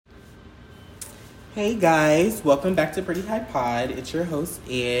Hey guys, welcome back to Pretty High Pod. It's your host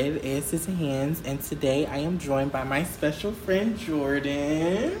Ed, Sister Hands, and today I am joined by my special friend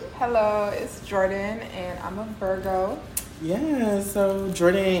Jordan. Hello, it's Jordan, and I'm a Virgo. Yeah, so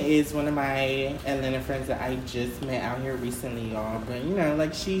Jordan is one of my Atlanta friends that I just met out here recently, y'all. But you know,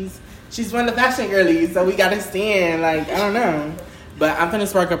 like she's one of the fashion girlies, so we gotta stand. Like I don't know, but I'm gonna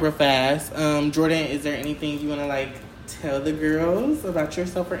spark up real fast. Jordan, is there anything you wanna tell the girls about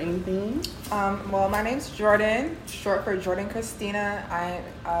yourself or anything? Well, my name's Jordan, short for Jordan Christina. I'm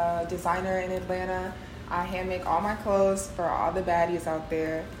a designer in Atlanta. I hand make all my clothes for all the baddies out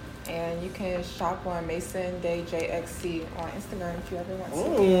there. And you can shop on Mason Day JXC on Instagram if you ever want to.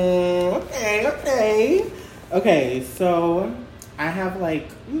 Ooh, okay, so I have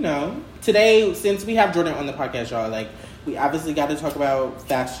today, since we have Jordan on the podcast, y'all, we obviously got to talk about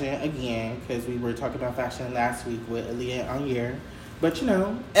fashion again because we were talking about fashion last week with Aaliyah on here. But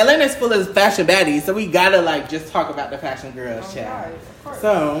Atlanta's full of fashion baddies, so we gotta just talk about the fashion girls, chat. Right, of course.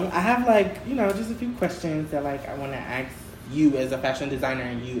 So I have just a few questions that I want to ask you as a fashion designer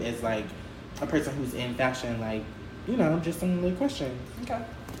and you as a person who's in fashion, just some little questions. Okay.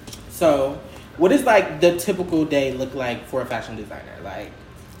 So, what does the typical day look like for a fashion designer?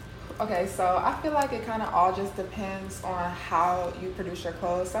 Okay, so I feel like it kind of all just depends on how you produce your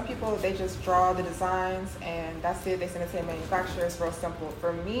clothes. Some people, they just draw the designs and that's it. They send it to the manufacturer. It's real simple.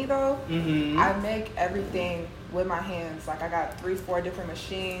 For me, though, I make everything with my hands. I got 3-4 different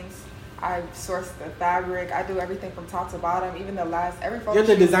machines. I source the fabric. I do everything from top to bottom. Even every photo You're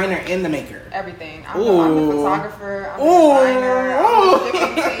the designer and the maker. Everything. I'm the photographer. I'm the designer. I'm the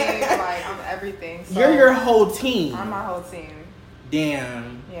shipping team. I'm everything. So you're your whole team. I'm my whole team.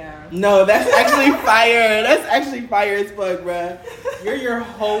 Damn. Yeah. No, that's actually fire. That's actually fire as fuck, bruh. You're your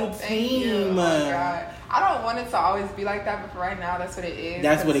whole team. Thank you. Oh my God. I don't want it to always be like that, but for right now, that's what it is.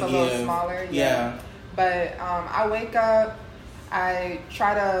 That's what it gives. It's a little smaller. Yeah. But I wake up. I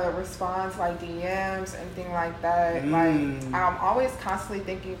try to respond to DMs and things like that. I'm always constantly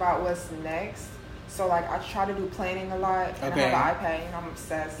thinking about what's next. So I try to do planning a lot. And I have an iPad. I'm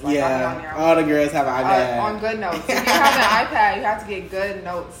obsessed. I'm on there. All the girls have an iPad. On good notes. If you have an iPad, you have to get good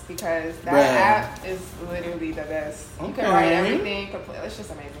notes because that app is literally the best. Okay. You can write everything. It's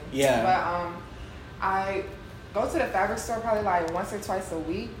just amazing. Yeah. But I go to the fabric store probably once or twice a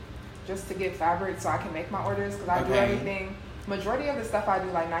week just to get fabric so I can make my orders because I do everything. Majority of the stuff I do,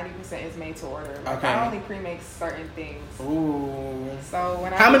 90% is made to order. I only pre-make certain things. Ooh. So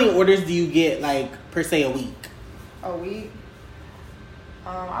how many orders do you get, per se, a week? A week?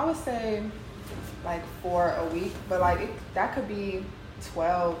 I would say, 4 a week. But, that could be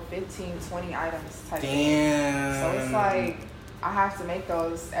 12, 15, 20 items type Damn. thing. So, it's I have to make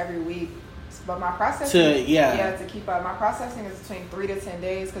those every week. But my processing, to keep up. My processing is between 3 to 10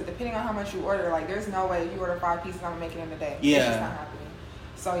 days because depending on how much you order, there's no way if you order 5 pieces, I'm gonna make it in a day. Yeah, it's just not happening.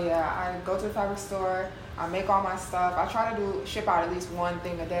 So I go to the fabric store. I make all my stuff. I try to ship out at least one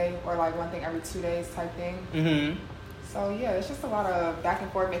thing a day or one thing every 2 days type thing. Mm-hmm. So it's just a lot of back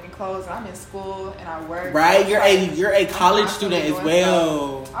and forth making clothes. And I'm in school and I work. Right, you're a college student as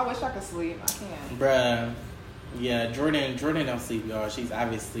well. Stuff. I wish I could sleep. I can't. Bruh, yeah, Jordan don't sleep, y'all. She's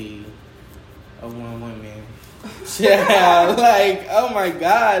obviously a one woman. Yeah, oh my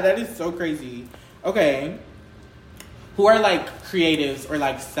God, that is so crazy. Okay. Who are creatives or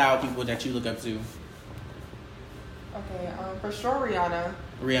style people that you look up to? Okay, for sure Rihanna.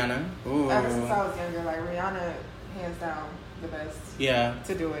 Rihanna? Ooh. Ever since I was younger, Rihanna, hands down, the best. Yeah.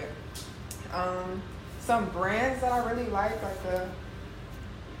 To do it. Some brands that I really like the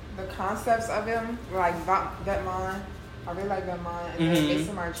concepts of them, Vetements. I really like Vetements. And then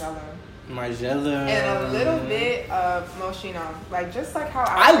Mason Margiela. And a little bit of Moschino. Just how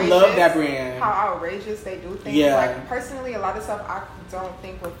outrageous. I love that brand. How outrageous they do things. Yeah. Personally, a lot of stuff I don't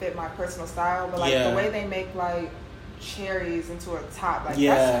think would fit my personal style. But the way they make cherries into a top. That's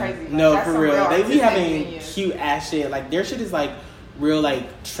crazy. No, that's for real. They be having genius. cute ass shit. Their shit is real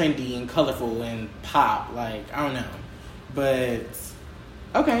trendy and colorful and pop. I don't know. But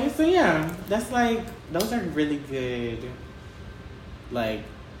okay, so yeah. That's those are really good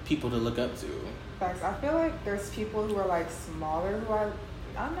people to look up to. Facts. I feel there's people who are smaller who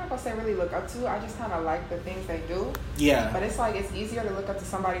I'm not gonna say really look up to. I just kind of like the things they do. Yeah. But it's it's easier to look up to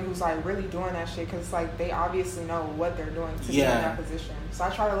somebody who's really doing that shit because they obviously know what they're doing to be in that position. So I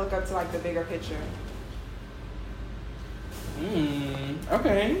try to look up to the bigger picture.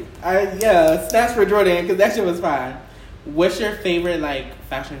 Okay. Snaps for Jordan because that shit was fine. What's your favorite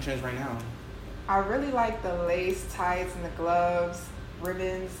fashion trends right now? I really like the lace tights and the gloves.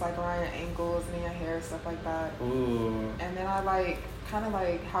 Ribbons around your ankles and in your hair, stuff like that. Ooh. And then I kind of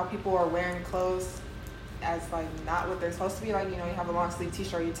like how people are wearing clothes as like not what they're supposed to be. Like, you know, you have a long sleeve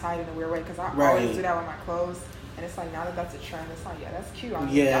t-shirt, you tie it in a weird way, because I always do that with my clothes, and it's like now that that's a trend, it's like, yeah, that's cute. I'm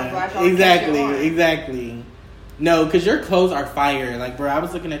glad y'all exactly. No, because your clothes are fire. Like, bro, I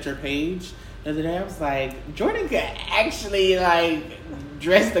was looking at your page the other day. I was like, Jordan could actually like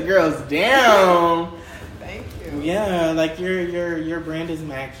dress the girls down. Thank you. Yeah, like your brand is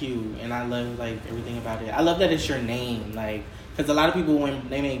mad cute, and I love like everything about it. I love that it's your name, like, because a lot of people when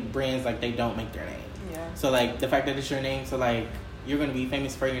they make brands, like, they don't make their name. Yeah. So like the fact that it's your name, so like you're gonna be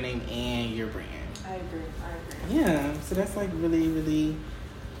famous for your name and your brand. I agree. Yeah, so that's like really, really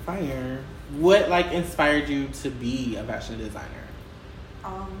fire. What like inspired you to be a fashion designer?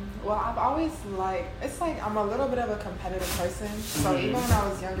 Well, I've always it's like I'm a little bit of a competitive person. So even when I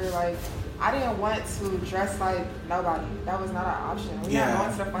was younger, like, I didn't want to dress like nobody. That was not an option. We not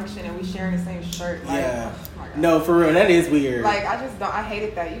going to the function and we sharing the same shirt. Like, oh my God. No, for real, that is weird. Like, I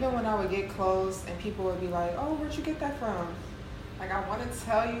hated that. Even when I would get clothes and people would be like, oh, where'd you get that from? Like, I want to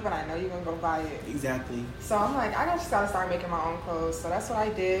tell you, but I know you're going to go buy it. Exactly. So I'm like, I just got to start making my own clothes. So that's what I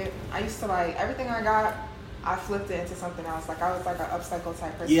did. I used to, like, everything I got, I flipped it into something else. Like, I was like an upcycle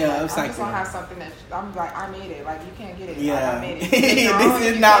type person. Yeah, like, upcycle. I'm just going to have something that, I'm like, I made it. Like, you can't get it. Yeah. Like, I made it. This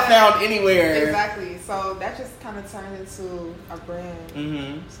is not found anywhere. Exactly. So that just kind of turned into a brand.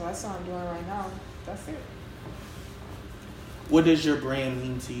 Mm-hmm. So that's what I'm doing right now. That's it. What does your brand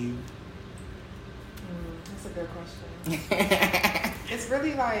mean to you? That's a good question. It's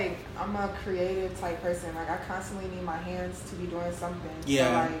really like, I'm a creative type person. Like, I constantly need my hands to be doing something.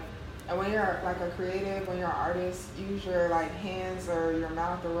 Yeah. So, like, and when you're like a creative, when you're an artist, use your like hands or your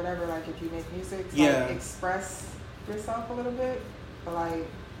mouth or whatever. Like, if you make music, to like, express yourself a little bit, but like,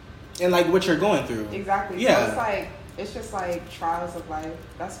 and like what you're going through. Exactly. Yeah. So it's like, it's just like trials of life.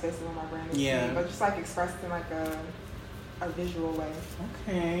 That's basically what my brand is. Yeah. To me, but just like expressed in like a visual way.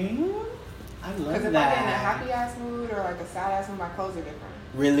 Okay. I love that. Because if I'm in a happy ass mood or like a sad ass mood, my clothes are different.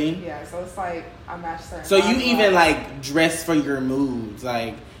 Really? Yeah. So it's like I match certain. So you even like dress for your moods,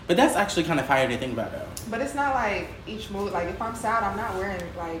 like. But that's actually kind of fire to think about, though. But it's not like each mood. Like, if I'm sad, I'm not wearing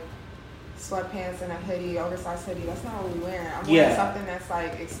like sweatpants and a hoodie, oversized hoodie. That's not what we're wearing. I'm wearing something that's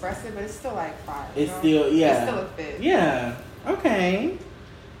like expressive, but it's still like fire. It's still It's still a fit. Yeah. Okay.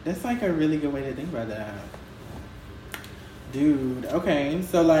 That's like a really good way to think about that. Dude. Okay.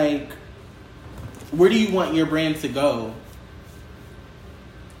 So like, where do you want your brand to go?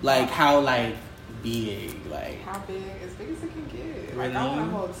 Like how like big? Like how big? As big as it can get. Really? Like, I want a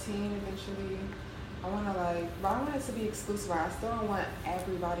whole team eventually. I want to but I want it to be exclusive. I still don't want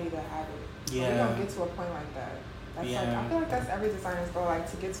everybody to have it. Yeah. We don't get to a point like that. That's like, I feel like that's every designer's goal, like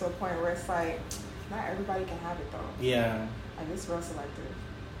to get to a point where it's like, not everybody can have it though. Yeah. Like, it's real selective.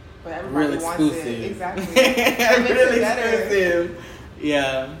 But everybody real wants exclusive. it. Exactly. It makes really it better. exclusive.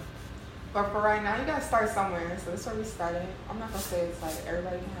 Yeah. But for right now, you gotta start somewhere. So that's where we started. I'm not gonna say it's like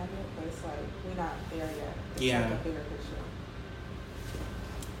everybody can have it, but it's like we're not there yet. It's like a bigger picture.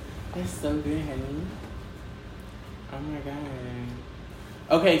 That's so good, honey. Oh my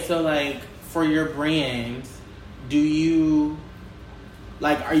god. Okay, so like for your brand, do you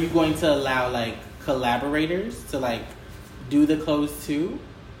like are you going to allow like collaborators to like do the clothes too?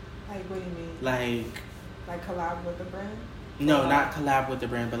 Like, what do you mean? Like collab with the brand? No, not collab with the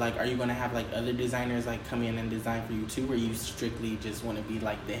brand, but like are you gonna have like other designers like come in and design for you too, or you strictly just wanna be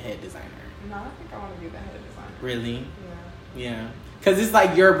like the head designer? No, I think I wanna be the head designer. Really? Yeah. Yeah. Cause it's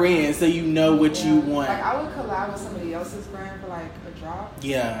like your brand, so you know what you want. Like, I would collab with somebody else's brand for like a drop.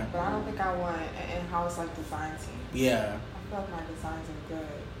 Yeah. But I don't think I want an in-house like design team. Yeah. I feel like my designs are good.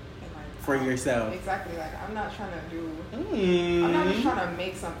 And like for yourself. Exactly. Like, I'm not trying to do. I'm not just trying to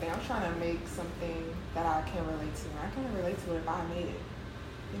make something. I'm trying to make something that I can relate to. I can relate to it if I made it.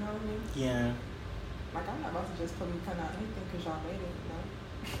 You know what I mean? Yeah. Like, I'm not about to just put out anything because y'all made it.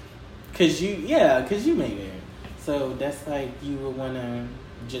 You Cause know? you made it. So that's like you would want to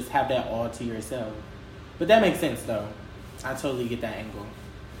just have that all to yourself. But that makes sense though. I totally get that angle.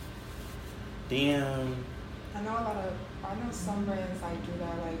 Damn. I know some brands like do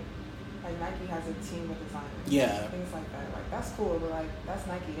that. Like Nike has a team of designers. Yeah. Things like that. Like, that's cool, but like, that's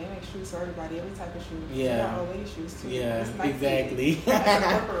Nike. They make shoes for everybody, every type of shoe. Yeah. They got old lady shoes too. Yeah, It's Nike. exactly. It's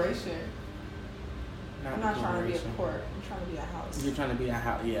a corporation. I'm not a trying to be a court. I'm trying to be a house. You're trying to be a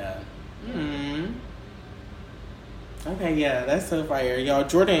house, yeah. Okay, yeah, that's so fire. Y'all,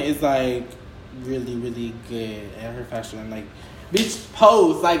 Jordan is like really, really good at her fashion. Like, bitch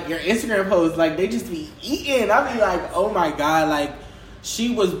posts, like your Instagram posts, like they just be eating. I be like, oh my god, like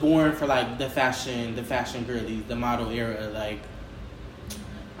she was born for like the fashion girlies, the model era. Like,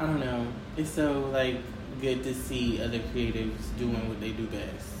 I don't know, it's so like good to see other creatives doing what they do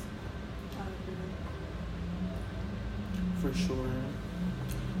best. For sure.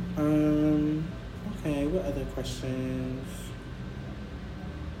 Okay, what other questions?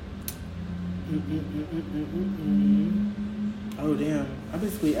 Oh damn! I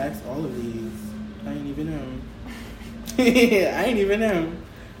basically asked all of these. I ain't even know. I ain't even know.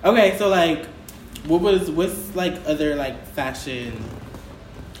 Okay, so like, what's like other like fashion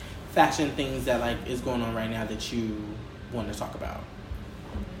things that like is going on right now that you want to talk about?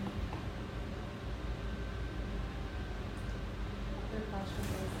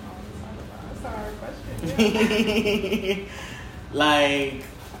 That's a hard question. Like,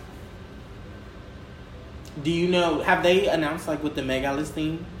 do you know? Have they announced like what the Met Gala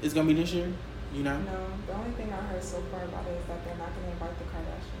theme is gonna be this year? You know? No. The only thing I heard so far about it is that they're not gonna invite the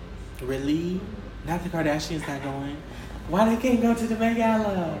Kardashians. Really? Not the Kardashians not going? Why they can't go to the Met Gala?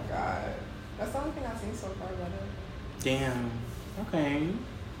 Oh my god. That's the only thing I've seen so far about it. Damn. Okay.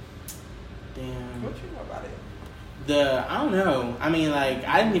 Damn. What you know about it? I don't know. I mean, like,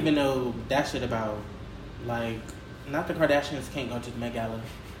 I didn't even know that shit about, like, not the Kardashians can't go to the Met Gala.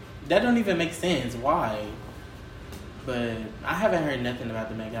 That don't even make sense. Why? But I haven't heard nothing about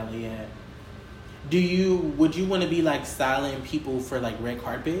the Met Gala yet. Would you want to be, like, styling people for, like, red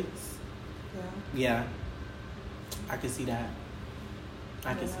carpets? Yeah. I can see that.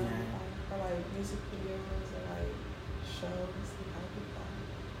 I can see that. For, like, music videos or, like, shows.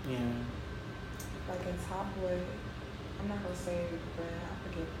 Yeah. Like, in Top Boy, I'm not going to say the brand, I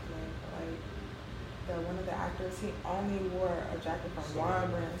forget the name, but, like, one of the actors, he only wore a jacket from one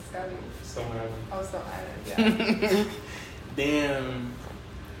brand, Scully. Stone Island. Oh, Stone Island, yeah. Damn.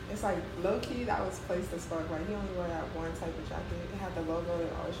 It's like low-key, that was placed as fuck. Like, he only wore that one type of jacket. It had the logo,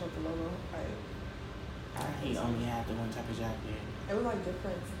 it always showed the logo. Like, He only had the one type of jacket. it was like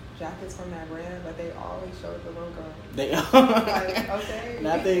different jackets from that brand, but they always showed the logo. They like, okay.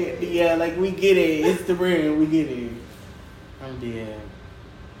 Not they, yeah, like we get it. It's the brand, we get it. I'm dead.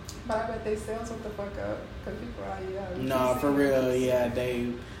 But I bet they still took the fuck up. Because people are like, yeah. No, for real, yeah,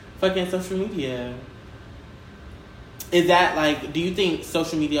 they fucking social media. Is that like, do you think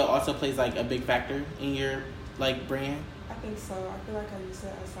social media also plays like a big factor in your like brand? I think so. I feel like I use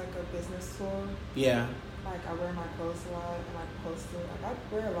it as like a business tool. Yeah. Like I wear my clothes a lot and I post it. Like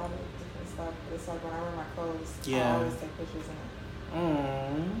I wear a lot of different stuff, but it's like when I wear my clothes, Yeah. I always take pictures in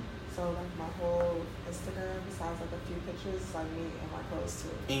it. So like my whole Instagram, besides like a few pictures, is like me in my clothes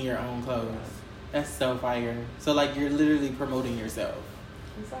too. In your own clothes. Yeah. That's so fire. So like you're literally promoting yourself.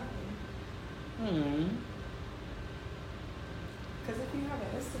 Exactly. Because if you have an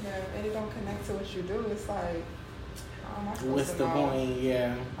Instagram and it don't connect to what you do, it's like, how am I supposed What's to the know? point?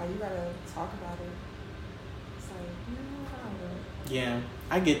 Yeah. Like, you gotta talk about it. It's like, I don't know. Yeah,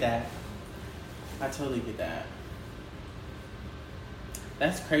 I get that. I totally get that.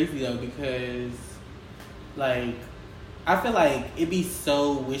 That's crazy though, because like I feel like it'd be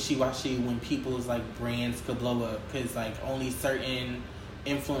so wishy-washy when people's like brands could blow up, because like only certain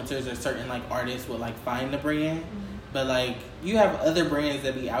influencers or certain like artists would like find the brand. But like you have other brands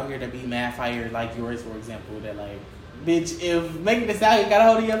that be out here that be mad fire, like yours for example, that like, bitch, if Megan Thee Stallion got a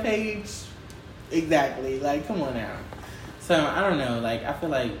hold of your page, exactly, like come on now. So I don't know, like I feel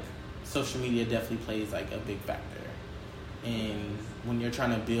like social media definitely plays like a big factor in when you're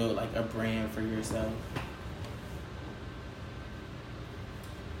trying to build like a brand for yourself.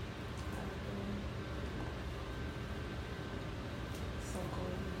 So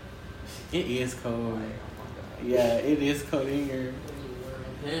cool. It is cold. Yeah, it is cold in here.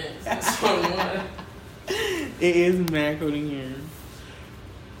 It is mad cold in here.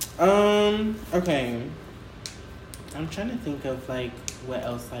 Okay. I'm trying to think of like what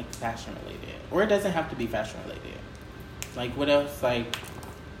else like fashion related, or it doesn't have to be fashion related. Like what else? Like,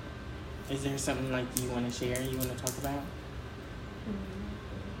 is there something like you want to share? You want to talk about?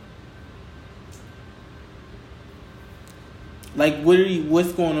 Like,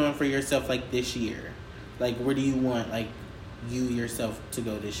 what's going on for yourself like this year? Like, where do you want like you yourself to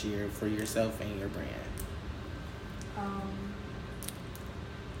go this year for yourself and your brand? I'm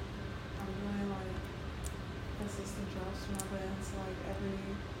doing like consistent drops for my brand. So like every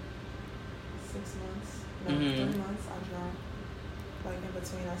 6 months, 3 months I drop. Like in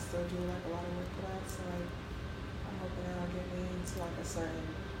between I still do like a lot of work for that. So like I'm hoping that'll get me into like a certain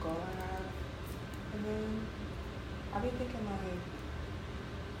goal I have. And then I've been thinking like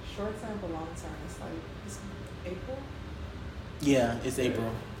short term but long term. It's like it's April. Yeah, it's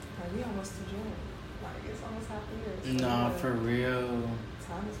April. Like we almost to June. Like it's almost half the year. So Nah, yeah, for real.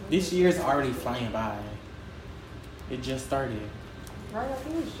 time is moving. This year's already flying by. It just started. Right, I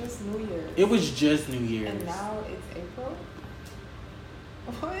think it was just New Year's. It was just New Year's. And now it's April?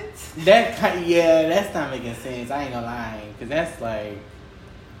 What? That's not making sense. I ain't gonna lie. Because that's like,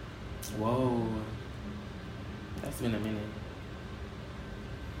 whoa. That's been a minute.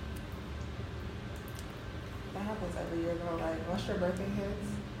 That happens every year though. Like, once your birthday hits,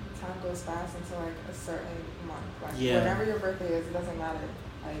 time goes fast until like a certain month. Like, whenever your birthday is, it doesn't matter.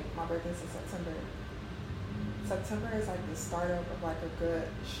 Like, my birthday's in September. September is like the startup of like a good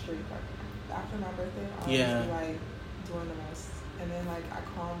streak. Like, after my birthday, I'll just be like doing the most. And then like I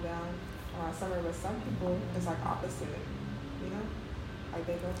calm down around summer. But some people, it's like opposite. You know? Like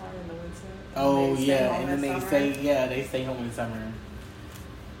they go hard in the winter. Oh yeah, and then they stay home in summer.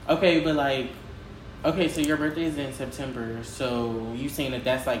 Okay, but like, okay, so your birthday is in September. So you saying that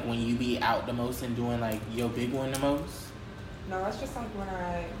that's like when you be out the most and doing like your big one the most? No, that's just like when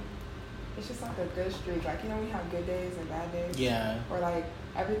it's just like a good streak. Like, you know, we have good days and bad days. Yeah. Or like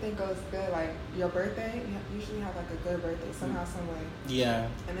everything goes good. Like your birthday, you usually have like a good birthday somehow, some way. Yeah.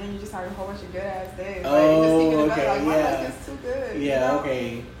 And then you just have a whole bunch of good ass days. Oh, like, you just keep it okay, like, my life is too good. Yeah, you know?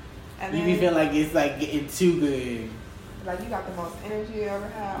 okay. And you then, be feeling like it's like getting too good. Like you got the most energy you ever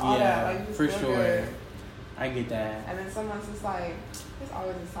had. All that. Like, you just for feel sure. Good. I get that. And then some months it's like, there's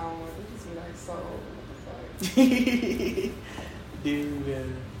always a time where we just be like, so, what the fuck?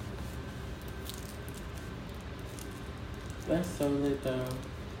 Dude. That's so lit though.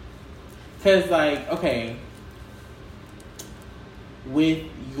 Cause like, okay, with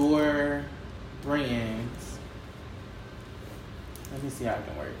your brands, let me see how I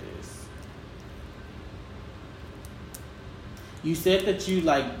can word this. You said that you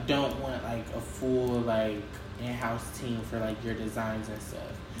like don't want like a full like in-house team for like your designs and stuff.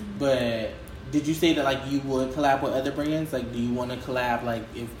 Mm-hmm. But did you say that like you would collab with other brands? Like, do you want to collab like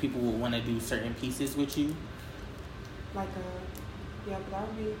if people would want to do certain pieces with you? Like yeah, but that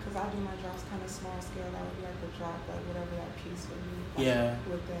would be, because I do my drops kind of small scale, that would be like the drop, like whatever that piece would be. Like,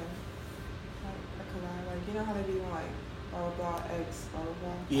 within, like a collab. Like, you know how they be doing like blah blah blah, X, blah blah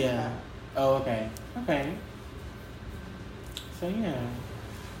blah. Yeah. Like oh, okay. Okay. So yeah.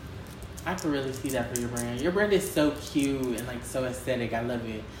 I could really see that for your brand. Your brand is so cute and like so aesthetic. I love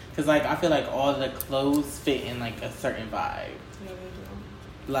it. Because like I feel like all the clothes fit in like a certain vibe. Yeah, they do.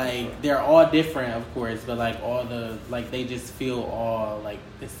 Like, they're all different, of course, but, like, all the, like, they just feel all, like,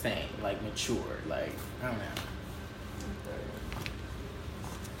 the same, like, mature. Like, I don't know.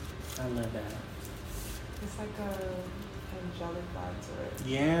 I love that. It's like a angelic vibe to it.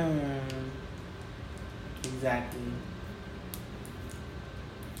 Yeah. Exactly.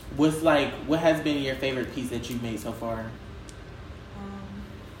 What has been your favorite piece that you've made so far?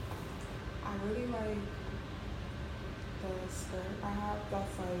 I really like the skirt I have.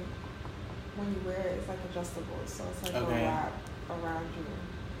 That's like, when you wear it, it's like adjustable. So it's like a wrap around you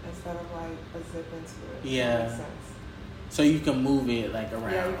instead of like a zip into it. Yeah. That makes sense. So you can move it like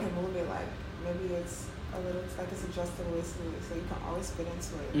around. Yeah, you can move it like, maybe it's a little, it's like it's adjustable waistline, so you can always fit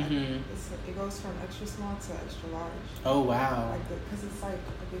into it. Mm-hmm. Like it goes from extra small to extra large. Oh wow! Like because it's like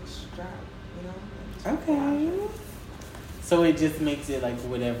a big strap, you know. Okay. So it just makes it like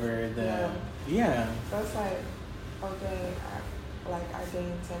whatever the yeah. So it's like, okay, I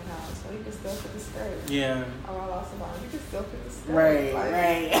gained 10 pounds, so you can still fit the skirt. Yeah. Oh, I lost a pound, you can still fit the skirt. Right, like,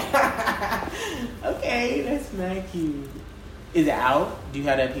 right. Okay, that's mad cute. Is it out? Do you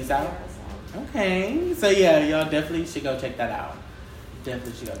have that piece out? Yeah, it's out. Okay, so yeah, y'all definitely should go check that out.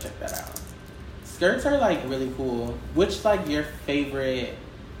 Definitely should go check that out. Skirts are like really cool. Which like your favorite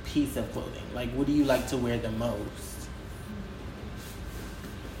piece of clothing? Like, what do you like to wear the most?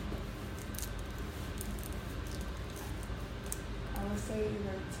 I would say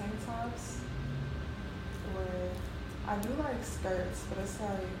either tank tops or I do like skirts, but it's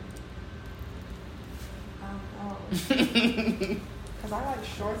like I don't know. Because I like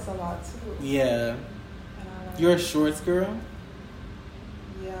shorts a lot too. Yeah. And I like, you're a shorts girl?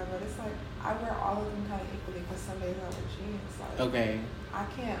 Yeah, but it's like I wear all of them kind of equally because some days I wear jeans. Like, okay. I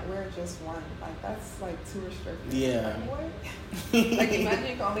can't wear just one. Like that's like too restrictive. Yeah. Like what? Like imagine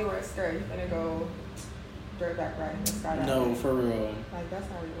you can only wear a skirt. You're gonna go dirt back right and skydiving. No, for real. Like that's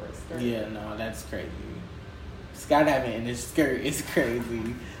not really wear a skirt. Yeah, no, that's crazy. Skydiving in a skirt is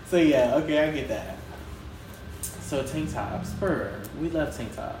crazy. So yeah, okay, I get that. So tank tops, we love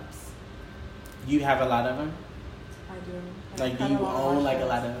tank tops. You have a lot of them? I do. Like, do you own like a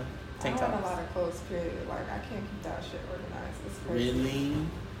lot of tank tops? I own a lot of clothes, period. Like, I can't keep that shit organized. It's crazy. Really?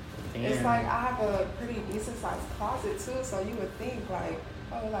 Damn. It's like, I have a pretty decent sized closet, too, so you would think, like,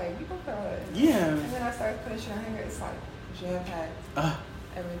 oh, like, you can put all that in. Yeah. And then I started putting shit on hanger, it's like, jam-packed,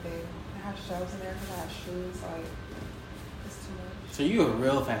 everything. I have shelves in there because I have shoes, like, It's too much. So you a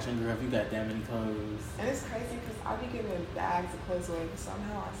real fashion girl if you got that many clothes. And it's crazy because I be giving bags of clothes away, but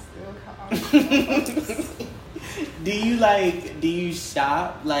somehow I still cut off. Do you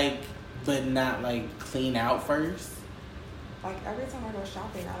shop but not clean out first? Like every time I go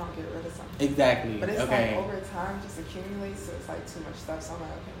shopping, I don't get rid of something. Exactly. But it's okay. over time just accumulates, so it's too much stuff. So I'm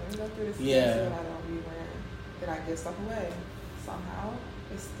like, okay, let me go through this. Yeah. That I don't be wearing. Then I give stuff away. Somehow,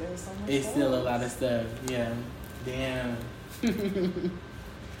 it's still so much. It's still a lot of stuff. Yeah. Damn.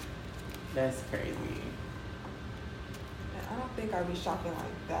 That's crazy. And I don't think I'd be shopping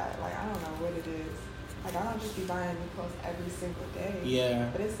like that. I don't know what it is. I don't just be buying new clothes every single day. Yeah.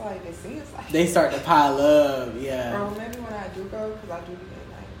 But it's it seems like they start to pile up. Yeah. Or maybe when I do go, because I do be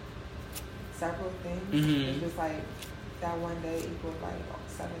getting several things. Mm-hmm. It's just that one day equals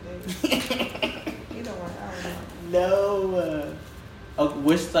 7 days. Either one, I don't know. No.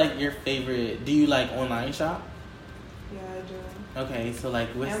 What's your favorite? Do you online shop? Yeah, I do. Okay, so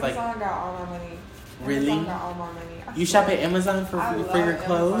what's Amazon got all my money. Really? Amazon got all my money. You shop at Amazon for your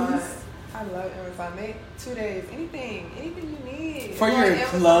clothes? Amazon. I love Amazon. 2 days, anything you need. For your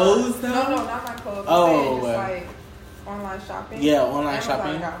clothes, though? No, not my clothes. Oh, just online shopping. Yeah, online Amazon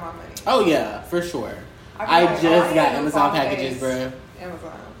shopping. Got my money. Oh yeah, for sure. I just got Amazon packages, bro.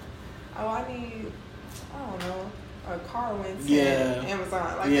 Amazon. Oh, I need. I don't know. A car went to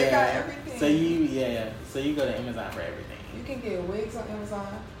Amazon. They got everything. So you go to Amazon for everything. You can get wigs on Amazon.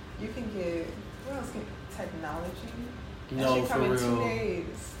 You can get what else? Technology. No, that should come for in real. 2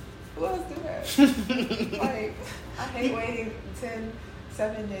 days. Who else do that? I hate waiting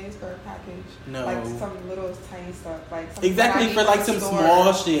 7 days for a package. No. Some little tiny stuff. Exactly, for some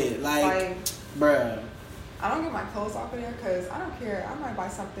small shit. Bruh. I don't get my clothes off of there because I don't care. I might buy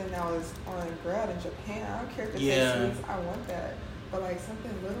something that was on Grail in Japan. I don't care if it takes weeks. I want that. But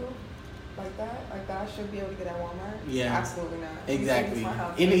something little like that, I should be able to get at Walmart. Yeah. Absolutely not. Exactly.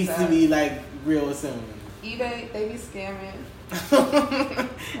 It needs to be real soon. eBay, they be scamming.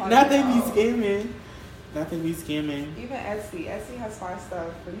 Not they be scamming. Even Etsy. Etsy has fire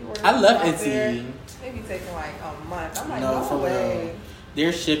stuff. For you order I love Etsy. there, they be taking a month. I'm like, no way. Real.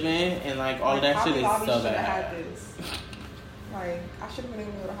 Their shipping and all that shit is so bad. Had this. I should have been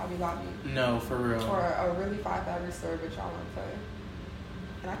able to go to Hobby Lobby. No, for real. Or a really fine fabric store, but y'all want to play.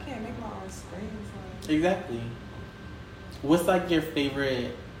 And I can't make my own screens. Exactly. What's your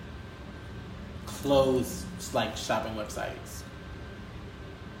favorite clothes shopping websites?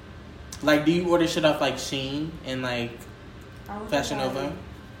 Do you order shit off Shein and Fashion Nova? No,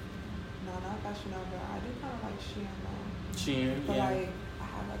 not Fashion Nova. I do kind of like Shein though. Shein, but yeah. I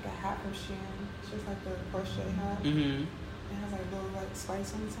have a hat from Shein. It's just the crochet hat. Mm-hmm. It has little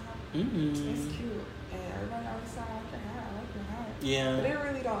spikes on the top. Mm-hmm. It's cute. And everybody always said, I like your hat. I like your hat. Yeah. But it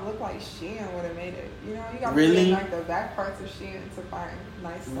really don't look like Shein would have made it. You got to really? put in the back parts of Shein to find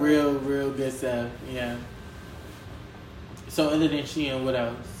nice stuff. Real good stuff. Yeah. So other than Shein, what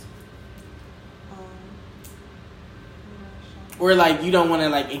else? Or you don't want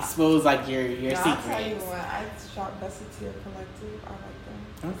to expose your secrets. I'll tell you what, I shop Besseteer Collective. I like them.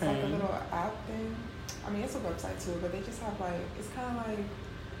 Okay. It's a little app thing. I mean, it's a website too, but they just have it's kind of I don't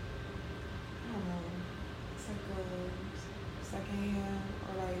know. It's a secondhand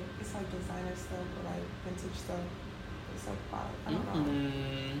or it's designer stuff or vintage stuff. It's I don't know.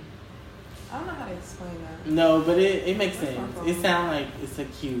 I don't know how to explain that. No, but it makes sense. It sounds like it's a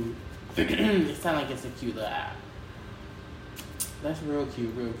cute. It sounds like it's a cute little app. That's real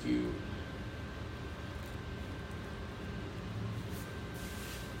cute, real cute.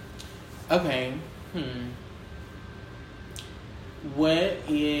 Okay. What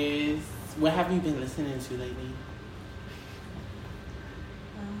have you been listening to lately?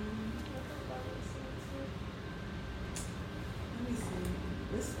 Let me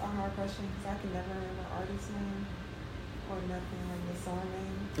see. This is a hard question because I can never remember artist name or nothing the song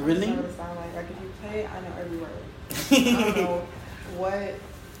name. Really? I just know what it sound like. If you play it, I know every word. I don't know what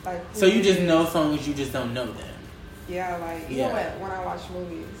so you just know songs, you just don't know them. Yeah, you know what? When I watch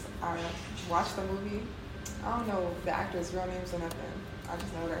movies, I watch the movie. I don't know the actors' real names or nothing. I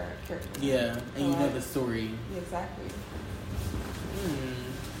just know their characters. Yeah, and you know the story. Yeah, exactly.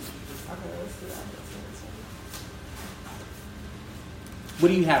 Okay, let's do that. What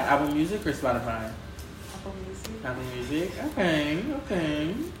do you have? Apple Music or Spotify? Apple Music. Apple Music. Okay.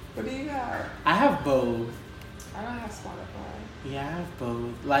 What do you have? I have both. I don't have Spotify. Yeah, I have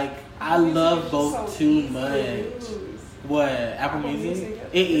both. I love both too much. What? Apple Music?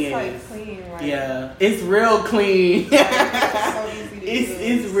 It is. Clean, yeah, it's real clean. It's so easy to use.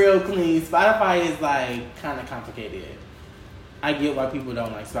 It's real clean. Spotify is kind of complicated. I get why people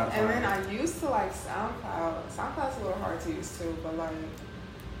don't like Spotify. And then I used to like SoundCloud. SoundCloud's a little hard to use too, but like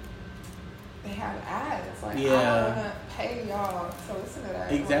they have ads. Like I don't wanna pay y'all to listen to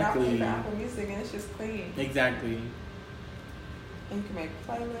that. Exactly. When I pay for Apple Music and it's just clean. Exactly. And you can make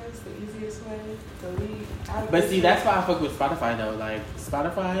playlists the easiest way. Delete. But see, that's why I fuck with Spotify though. Like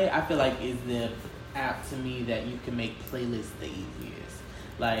Spotify, I feel like is the app to me that you can make playlists the easiest.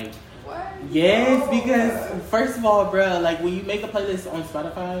 Like. What? Yes, because first of all, bro, like when you make a playlist on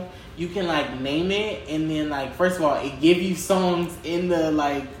Spotify, you can like name it, and then like first of all, it give you songs in the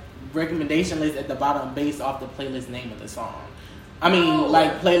like recommendation list at the bottom based off the playlist name of the song. I mean,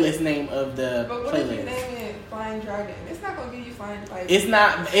 like playlist name of the but what playlist. If you name it Flying Dragon? It's not gonna give you Flying like. It's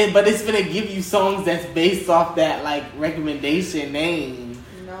not, but it's gonna give you songs that's based off that like recommendation name.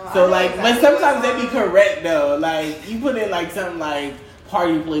 No, so like, but sometimes they be correct though. Like you put in like something like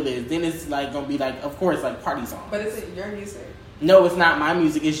party playlist, then it's like gonna be like, of course, like party songs. But is it your music? No, it's not my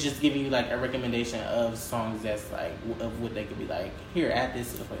music. It's just giving you like a recommendation of songs that's like of what they could be like. Here, add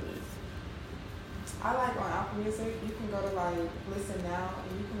this to the playlist. I like on Apple Music, you can go to like listen now,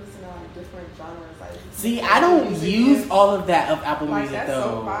 and you can listen to like different genres. Like, see, I don't use all of that of Apple like, Music that's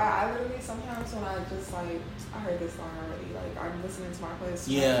though. So fire. I literally sometimes when I just like I heard this song already, like I'm listening to my playlist.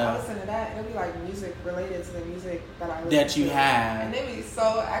 Yeah. I listen to that, and it'll be like music related to the music that I listen that you to. have, and it be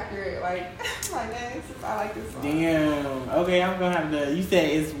so accurate. Like, like man, I like this song. Damn. Okay, I'm gonna have to. You said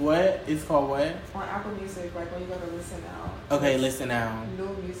it's what? It's called what? On Apple Music, like when you go to listen now. Okay, listen now. New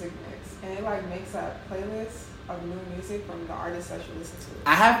music mix, and it like makes that playlist of new music from the artists that you listen to.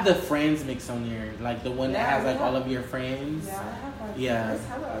 I have the Friends mix on here, like the one that has like all of your friends. Yeah, I have like there's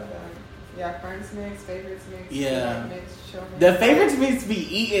hella of them. Yeah, Friends mix, favorites mix, yeah, mix, chill mix. The favorites mix be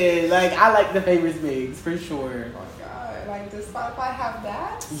eaten. Like I like the favorites mix for sure. Oh my god, like does Spotify have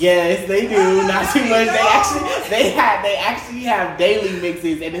that? Yes, they do. Not too much. They actually have daily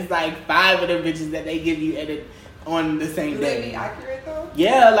mixes, and it's like 5 of them bitches that they give you edit on the same day. Do they be accurate though?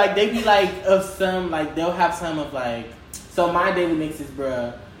 Yeah, like they be like of some, like they'll have some of like, so my daily mixes,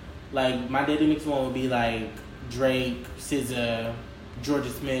 bruh, like my daily mix one would be like Drake, SZA, Georgia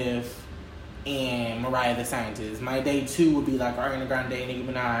Smith, and Mariah the Scientist. My day 2 would be like Ariana Grande, Nicki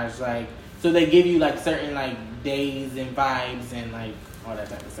Minaj, like, so they give you like certain like days and vibes and like all that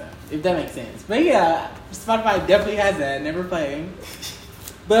type of stuff, if that makes sense. But yeah, Spotify definitely has that. Never play.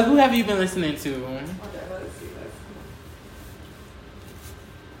 But who have you been listening to? Okay, let's see.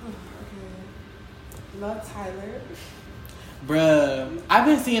 Okay. Love Tyler. Bruh, I've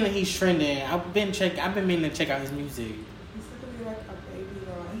been seeing that he's trending. I've been meaning to check out his music. He's literally like a baby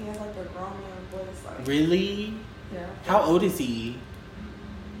though, and he has like a grown man voice. Like, Really? Yeah. How old is he?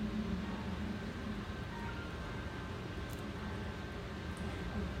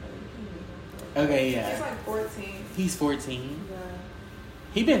 Okay, yeah. He's like 14. He's 14. Yeah.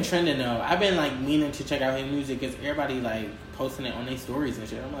 He been trending though. I've been like meaning to check out his music because everybody like posting it on their stories and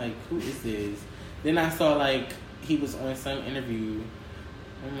shit. I'm like, who is this? Then I saw like he was on some interview.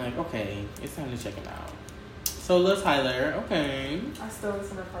 I'm like, okay, it's time to check him out. So Lil Tyler, okay. I still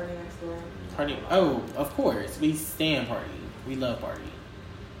listen to Party Next Door. Party. Oh, of course. We stand Party. We love Party.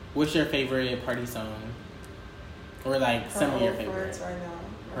 What's your favorite Party song? Or like some of your favorites? Right now.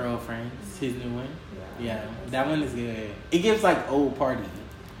 Her Old Friends, his new one. Yeah, that one is good. It gives like old Party.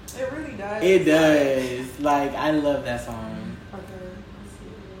 It really does. It does. Like I love that song. Okay, let's see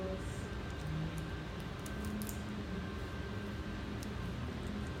what else.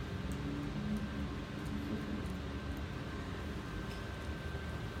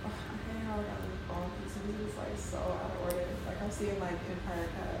 I hate how I got this phone because this is like so out of order. Like I'm seeing like Empire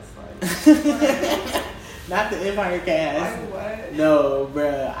Cast, like. Not the Empire Cast. Like what? No,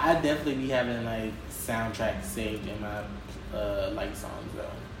 bruh. I definitely be having like soundtracks saved in my like songs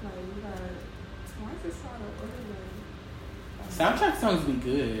though. Like you got. Why is this so out of order? Soundtrack songs be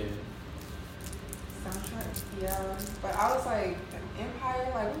good. Soundtrack, yeah. But I was like,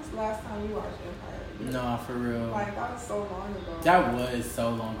 Empire. Like, when's the last time you watched Empire? No, for real. Like that was so long ago. That was so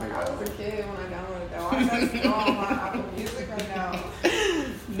long ago. Like, I was a kid when I downloaded that. Why is that still on my Apple Music right now?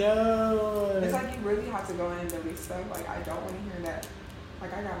 No. It's like you really have to go in and delete stuff. Like I don't want to hear that.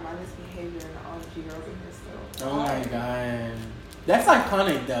 Like I got mindless behavior and all the girls in here still. Oh my god. That's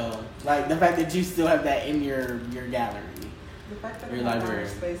iconic though. Like the fact that you still have that in your gallery. The fact that your I have library.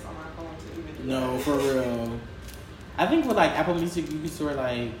 space on my phone to even do No, that. for real. I think with like Apple Music you can store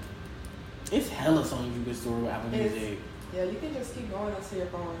like, it's hella songs you can store with Apple Music. Yeah, you can just keep going until your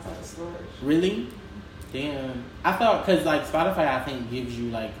phone runs out of storage. Really? Damn. I thought, cause like Spotify I think gives you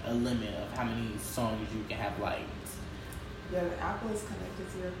like a limit of how many songs you can have liked. Yeah, the Apple is connected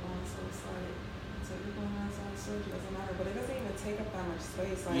to your phone, so it's like, it's people on my side storage, it doesn't matter. But it doesn't even take up that much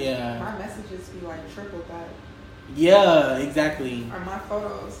space. Like, Yeah. my messages be like triple that. Yeah, exactly. Or my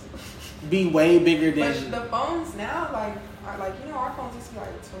photos. Be way bigger than. But the phones now, like, are like, you know, our phones used to be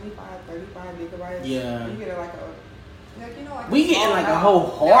like 25, 35 gigabytes. Yeah. You get like a. Like, you know, like We getting like a whole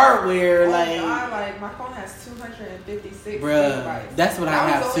hardware, like. God, like my phone has 256 bruh, gigabytes. that's what I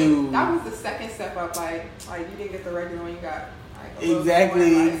have too. That was the second step up. Like you didn't get the regular one, you got like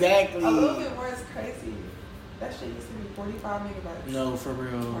exactly, more, like, exactly. A little bit more is crazy. That shit used to be 45 megabytes. No, for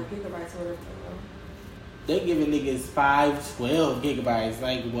real. Or gigabytes, whatever. They giving niggas 512 gigabytes.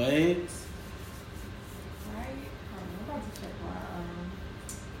 Like what? Right? I'm about to check my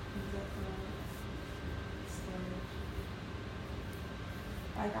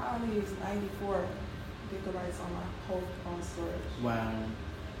like I only use 94 gigabytes on my whole phone storage. Wow.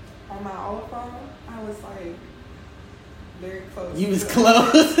 On my old phone, I was like very close. You was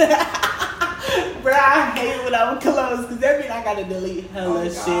close. Bro, I hate when I'm close because that means I gotta delete hella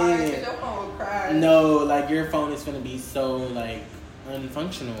shit. Your phone will crash. No, like your phone is gonna be so like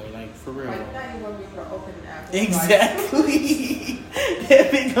unfunctional, like for real. Like you're not even gonna be able to open an app. Exactly.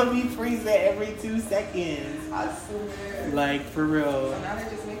 That thing gonna be freezing every 2 seconds. I swear. Like for real. So now they're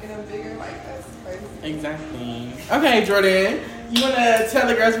just making them bigger. Like that's crazy. Exactly. Okay, Jordan, you wanna tell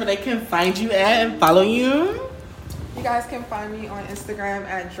the girls where they can find you at and follow you? You guys can find me on Instagram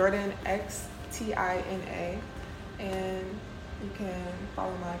at JordanXTINA, and you can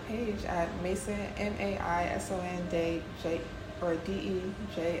follow my page at Mason MAISON or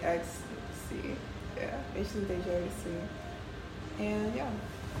DEJXC. Yeah, HDJXC. And yeah.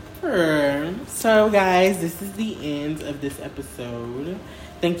 So guys, this is the end of this episode.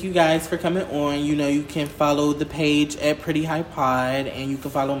 Thank you guys for coming on. You know you can follow the page at Pretty High Pod, and you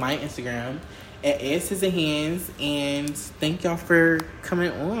can follow my Instagram at Scissorhands. And thank y'all for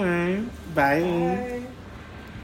coming on. Bye. Bye.